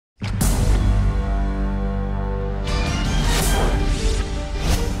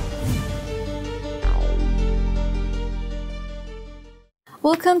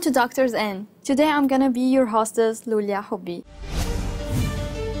Welcome to Doctor's Inn. Today I'm gonna be your hostess, Lulia Hobby.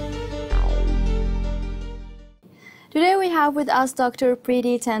 Today we have with us Dr.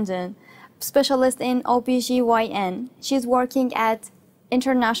 Preeti Tendon, specialist in OBGYN. She's working at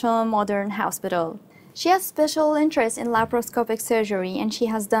International Modern Hospital. She has special interest in laparoscopic surgery and she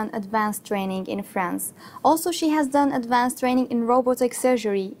has done advanced training in France. Also, she has done advanced training in robotic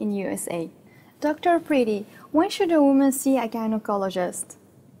surgery in USA. Dr. Preeti, when should a woman see a gynecologist?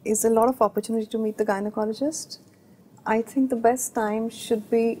 Is a lot of opportunity to meet the gynecologist. I think the best time should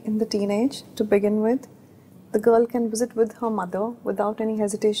be in the teenage to begin with. The girl can visit with her mother without any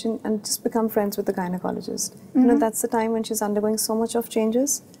hesitation and just become friends with the gynecologist. You know, that's the time when she's undergoing so much of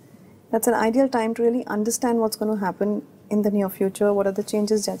changes. That's an ideal time to really understand what's going to happen in the near future, what are the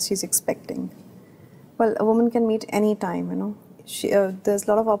changes that she's expecting. Well, a woman can meet any time, you know. There's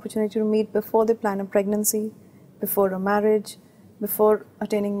a lot of opportunity to meet before they plan a pregnancy, before a marriage, before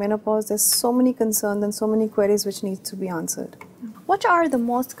attaining menopause. There's so many concerns and so many queries which need to be answered. What are the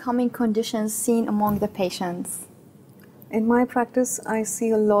most common conditions seen among the patients? In my practice, I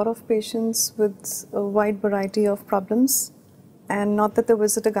see a lot of patients with a wide variety of problems. And not that they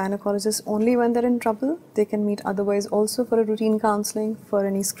visit a gynecologist only when they're in trouble. They can meet otherwise also for a routine counseling, for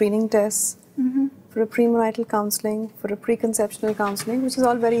any screening tests, for a premarital counseling, for a preconceptional counseling, which is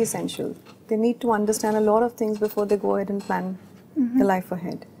all very essential. They need to understand a lot of things before they go ahead and plan their life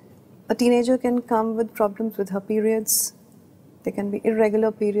ahead. A teenager can come with problems with her periods. They can be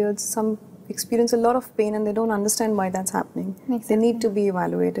irregular periods. Some experience a lot of pain and they don't understand why that's happening. They need to be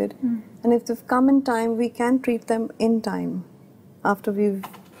evaluated. And if they've come in time, we can treat them in time after we've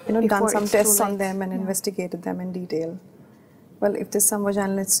done some tests on them and investigated them in detail. Well, if there's some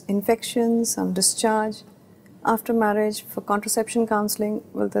vaginal infection, some discharge, after marriage, for contraception counseling,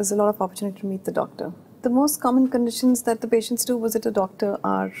 well, there's a lot of opportunity to meet the doctor. The most common conditions that the patients do visit a doctor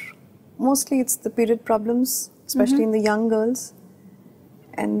are, mostly it's the period problems, especially in the young girls.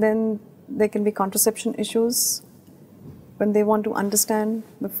 And then there can be contraception issues. When they want to understand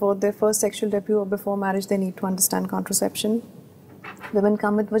before their first sexual debut or before marriage, they need to understand contraception. Women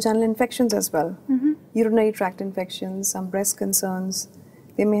come with vaginal infections as well, urinary tract infections, some breast concerns.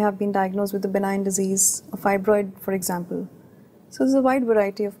 They may have been diagnosed with a benign disease, a fibroid, for example. So there's a wide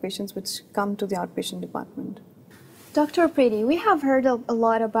variety of patients which come to the outpatient department. Dr. Preeti, we have heard a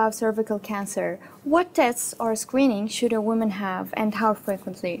lot about cervical cancer. What tests or screening should a woman have and how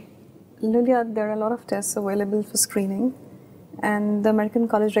frequently? Lulia, there are a lot of tests available for screening, and the American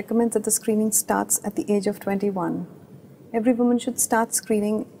College recommends that the screening starts at the age of 21. Every woman should start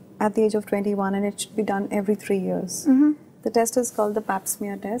screening at the age of 21 and it should be done every 3 years. The test is called the pap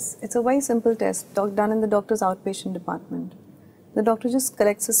smear test. It's a very simple test done in the doctor's outpatient department. The doctor just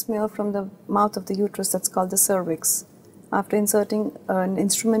collects a smear from the mouth of the uterus, that's called the cervix, after inserting an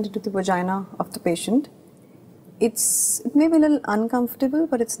instrument into the vagina of the patient. It may be a little uncomfortable,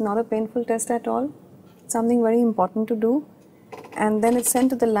 but it's not a painful test at all. It's something very important to do. And then it's sent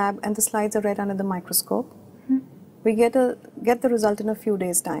to the lab and the slides are read under the microscope. We get the result in a few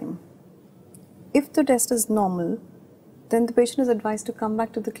days' time. If the test is normal, then the patient is advised to come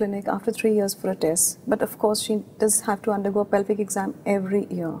back to the clinic after 3 years for a test. But of course, she does have to undergo a pelvic exam every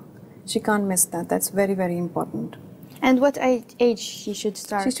year. She can't miss that. That's very, very important. And what age she should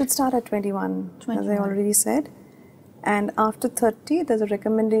start? She should start at 21, as I already said. And after 30, there's a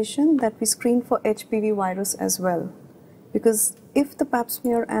recommendation that we screen for HPV virus as well. Because if the pap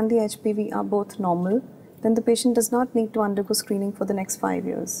smear and the HPV are both normal, then the patient does not need to undergo screening for the next 5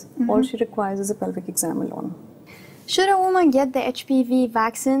 years. All she requires is a pelvic exam alone. Should a woman get the HPV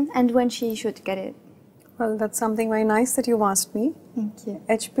vaccine and when she should get it? Well, that's something very nice that you've asked me. Thank you.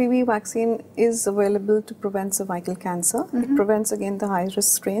 HPV vaccine is available to prevent cervical cancer. It prevents against the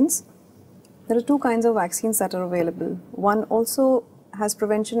high-risk strains. There are 2 kinds of vaccines that are available. One also has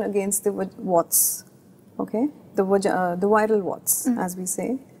prevention against the warts, okay? The viral warts, as we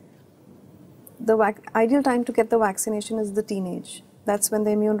say. The ideal time to get the vaccination is the teenage. That's when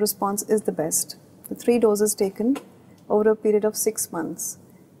the immune response is the best. The 3 doses taken over a period of 6 months.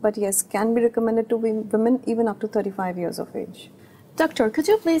 But yes, can be recommended to women even up to 35 years of age. Doctor, could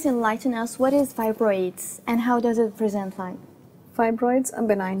you please enlighten us what is fibroids and how does it present like? Fibroids are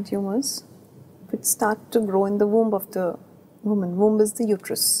benign tumors which start to grow in the womb of the woman. Womb is the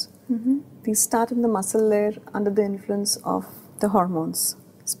uterus. These start in the muscle layer under the influence of the hormones,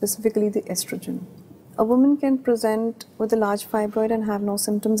 specifically the estrogen. A woman can present with a large fibroid and have no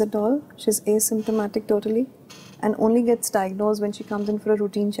symptoms at all. She's asymptomatic totally and only gets diagnosed when she comes in for a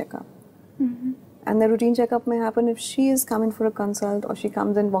routine checkup. And the routine checkup may happen if she is coming for a consult or she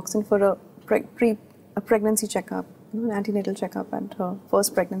comes and walks in for a pregnancy checkup. an antenatal checkup, and her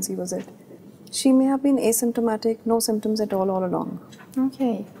first pregnancy was it. She may have been asymptomatic, no symptoms at all along.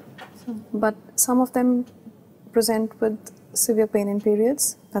 Okay. But some of them present with severe pain in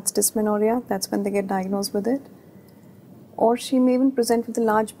periods. That's dysmenorrhea. That's when they get diagnosed with it. Or she may even present with a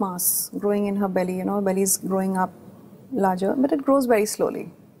large mass growing in her belly. Her belly is growing up larger, but it grows very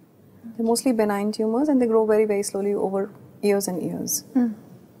slowly. They're mostly benign tumors, and they grow very, very slowly over years and years.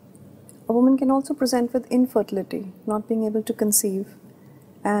 A woman can also present with infertility, not being able to conceive.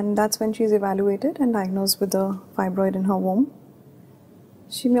 And that's when she's evaluated and diagnosed with a fibroid in her womb.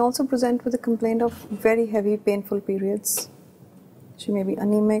 She may also present with a complaint of very heavy, painful periods. She may be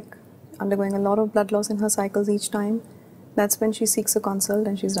anemic, undergoing a lot of blood loss in her cycles each time. That's when she seeks a consult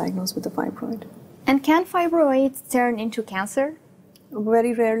and she's diagnosed with a fibroid. And can fibroids turn into cancer?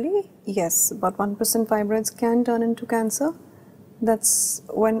 Very rarely, yes. About 1% fibroids can turn into cancer. That's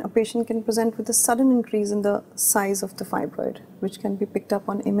when a patient can present with a sudden increase in the size of the fibroid, which can be picked up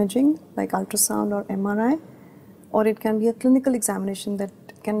on imaging like ultrasound or MRI, or it can be a clinical examination that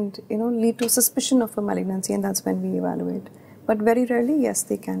can lead to suspicion of a malignancy, and that's when we evaluate. But very rarely, yes,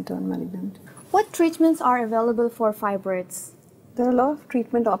 they can turn malignant. What treatments are available for fibroids? There are a lot of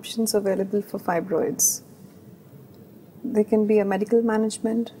treatment options available for fibroids. There can be a medical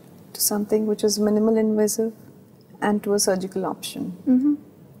management to something which is minimal invasive, and to a surgical option.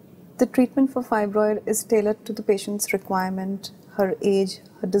 The treatment for fibroid is tailored to the patient's requirement, her age,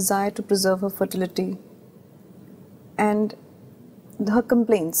 her desire to preserve her fertility, and her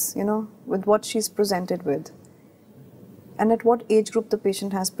complaints, with what she's presented with, and at what age group the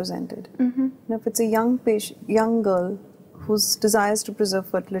patient has presented. If it's a young girl who desires to preserve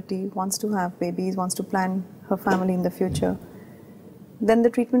fertility, wants to have babies, wants to plan her family in the future, then the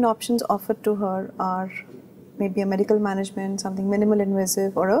treatment options offered to her are maybe a medical management, something minimal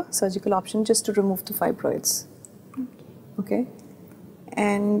invasive, or a surgical option just to remove the fibroids. Okay?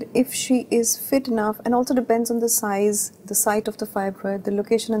 And if she is fit enough, and also depends on the size, the site of the fibroid, the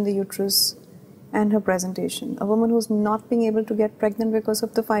location in the uterus, and her presentation. A woman who's not being able to get pregnant because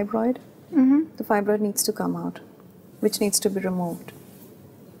of the fibroid needs to come out, which needs to be removed.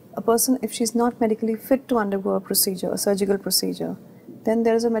 A person, if she's not medically fit to undergo a procedure, a surgical procedure, then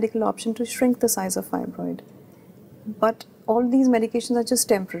there is a medical option to shrink the size of fibroid. But all these medications are just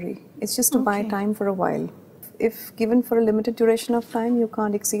temporary. It's just to buy time for a while. If given for a limited duration of time, you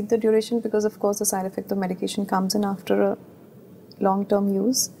can't exceed the duration, because of course the side effect of medication comes in after a long-term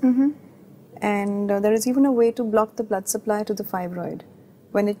use. And there is even a way to block the blood supply to the fibroid.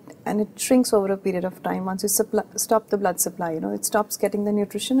 It shrinks over a period of time. Once you stop the blood supply, it stops getting the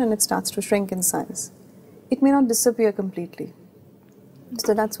nutrition and it starts to shrink in size. It may not disappear completely.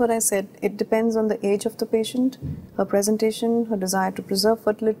 So that's what I said. It depends on the age of the patient, her presentation, her desire to preserve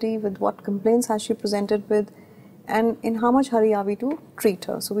fertility, with what complaints has she presented with, and in how much hurry are we to treat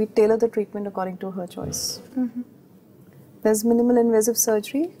her. So we tailor the treatment according to her choice. There's minimal invasive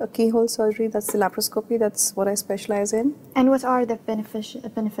surgery, a keyhole surgery, that's the laparoscopy, that's what I specialize in. And what are the benefits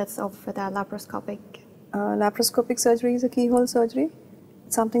of the laparoscopic? Laparoscopic surgery is a keyhole surgery.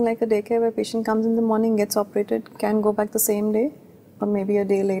 It's something like a daycare where a patient comes in the morning, gets operated, can go back the same day, or maybe a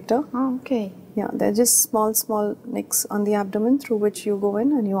day later. Oh, okay. Yeah, they're just small nicks on the abdomen through which you go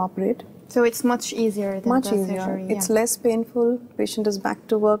in and you operate. So it's much easier than the surgery. It's less painful. Patient is back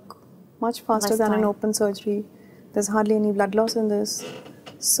to work much faster than an open surgery. There's hardly any blood loss in this.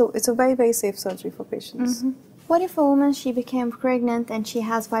 So it's a very, very safe surgery for patients. What if a woman, she became pregnant and she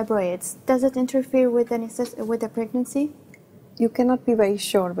has fibroids? Does it interfere with the pregnancy? You cannot be very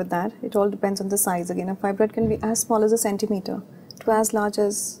sure with that. It all depends on the size. Again, a fibroid can be as small as a centimeter to as large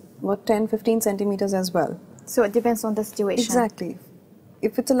as 10, 15 centimeters as well. So it depends on the situation. Exactly.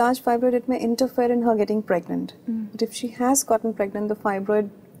 If it's a large fibroid, it may interfere in her getting pregnant. But if she has gotten pregnant, the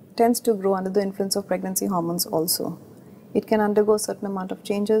fibroid tends to grow under the influence of pregnancy hormones also. It can undergo a certain amount of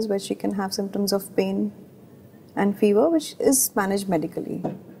changes where she can have symptoms of pain and fever, which is managed medically.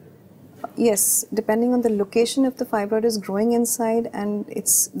 Yes, depending on the location, if the fibroid is growing inside and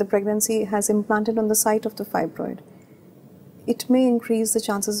the pregnancy has implanted on the site of the fibroid, it may increase the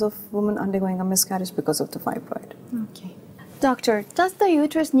chances of women undergoing a miscarriage because of the fibroid. Okay. Doctor, does the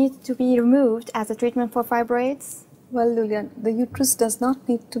uterus need to be removed as a treatment for fibroids? Well, Lulia, the uterus does not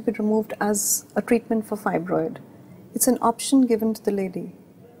need to be removed as a treatment for fibroid. It's an option given to the lady.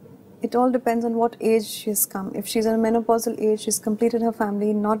 It all depends on what age she has come. If she's in a menopausal age, she's completed her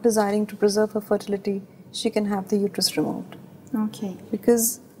family, not desiring to preserve her fertility, she can have the uterus removed. Okay.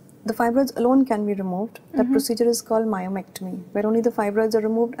 Because the fibroids alone can be removed. That procedure is called myomectomy, where only the fibroids are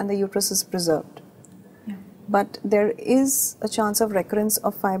removed and the uterus is preserved. But there is a chance of recurrence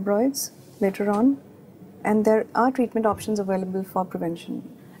of fibroids later on, and there are treatment options available for prevention.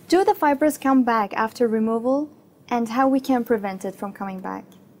 Do the fibroids come back after removal, and how we can prevent it from coming back?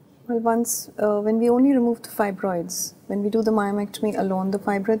 Well, when we only remove the fibroids, when we do the myomectomy alone, the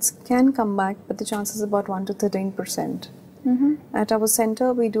fibroids can come back, but the chance is about 1 to 13%. At our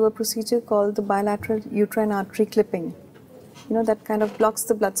center, we do a procedure called the bilateral uterine artery clipping. You know, that kind of blocks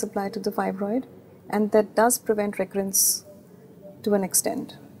the blood supply to the fibroid, and that does prevent recurrence to an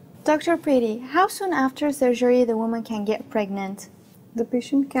extent. Dr. Preeti, how soon after surgery the woman can get pregnant? The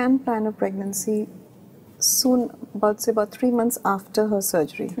patient can plan a pregnancy soon, about 3 months after her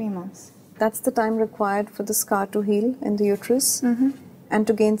surgery. 3 months. That's the time required for the scar to heal in the uterus and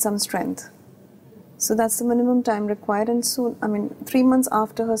to gain some strength. So that's the minimum time required, and soon, 3 months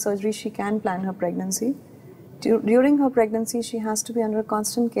after her surgery, she can plan her pregnancy. During her pregnancy, she has to be under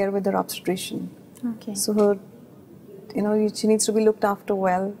constant care with her obstetrician. Okay. So she needs to be looked after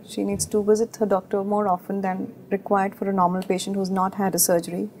well. She needs to visit her doctor more often than required for a normal patient who's not had a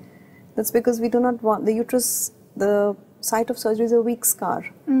surgery. That's because we do not want the uterus, the site of surgery is a weak scar.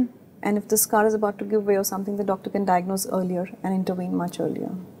 And if the scar is about to give way or something, the doctor can diagnose earlier and intervene much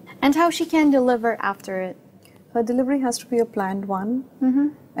earlier. And how she can deliver after it? Her delivery has to be a planned one,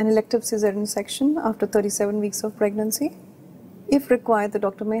 an elective cesarean section after 37 weeks of pregnancy. If required, the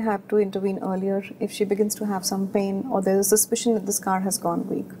doctor may have to intervene earlier if she begins to have some pain or there is a suspicion that the scar has gone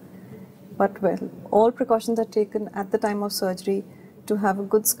weak. But well, all precautions are taken at the time of surgery to have a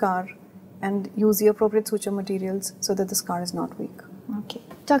good scar and use the appropriate suture materials so that the scar is not weak. Okay.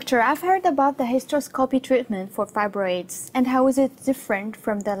 Doctor, I've heard about the hysteroscopy treatment for fibroids, and how is it different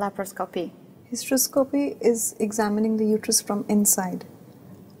from the laparoscopy? Hysteroscopy is examining the uterus from inside.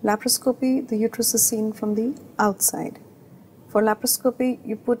 Laparoscopy, the uterus is seen from the outside. For laparoscopy,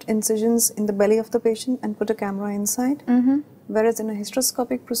 you put incisions in the belly of the patient and put a camera inside. Whereas in a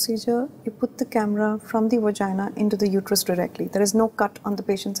hysteroscopic procedure, you put the camera from the vagina into the uterus directly. There is no cut on the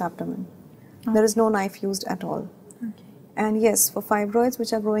patient's abdomen. There is no knife used at all. And yes, for fibroids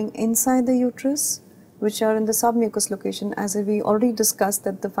which are growing inside the uterus, which are in the submucous location, as we already discussed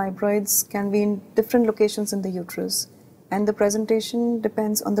that the fibroids can be in different locations in the uterus, and the presentation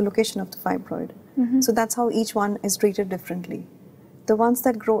depends on the location of the fibroid. So that's how each one is treated differently. The ones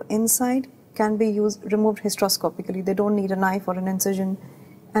that grow inside can be removed hysteroscopically. They don't need a knife or an incision,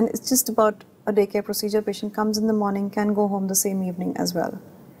 and it's just about a daycare procedure. Patient comes in the morning, can go home the same evening as well.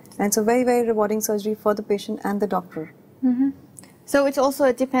 And it's a very, very rewarding surgery for the patient and the doctor. So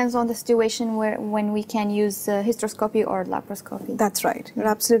it depends on the situation when we can use hysteroscopy or laparoscopy. That's right. You're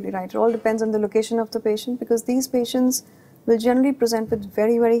absolutely right. It all depends on the location of the patient, because these patients will generally present with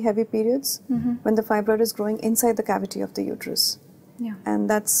very, very heavy periods when the fibroid is growing inside the cavity of the uterus. And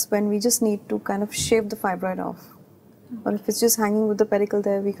that's when we just need to kind of shave the fibroid off. Or if it's just hanging with the pedicle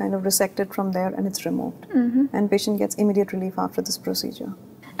there, we kind of resect it from there and it's removed. And patient gets immediate relief after this procedure.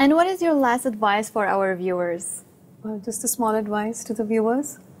 And what is your last advice for our viewers? Well, just a small advice to the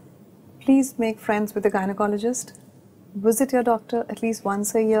viewers. Please make friends with a gynecologist. Visit your doctor at least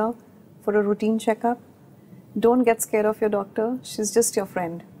once a year for a routine checkup. Don't get scared of your doctor. She's just your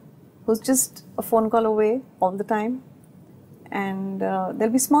friend who's just a phone call away all the time. And there'll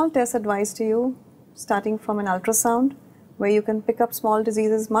be small tests advised to you, starting from an ultrasound, where you can pick up small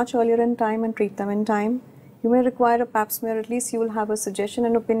diseases much earlier in time and treat them in time. You may require a pap smear. At least you will have a suggestion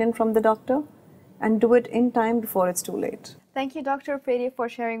and opinion from the doctor, and do it in time before it's too late. Thank you, Dr. Preeti, for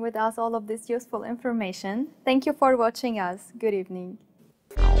sharing with us all of this useful information. Thank you for watching us. Good evening.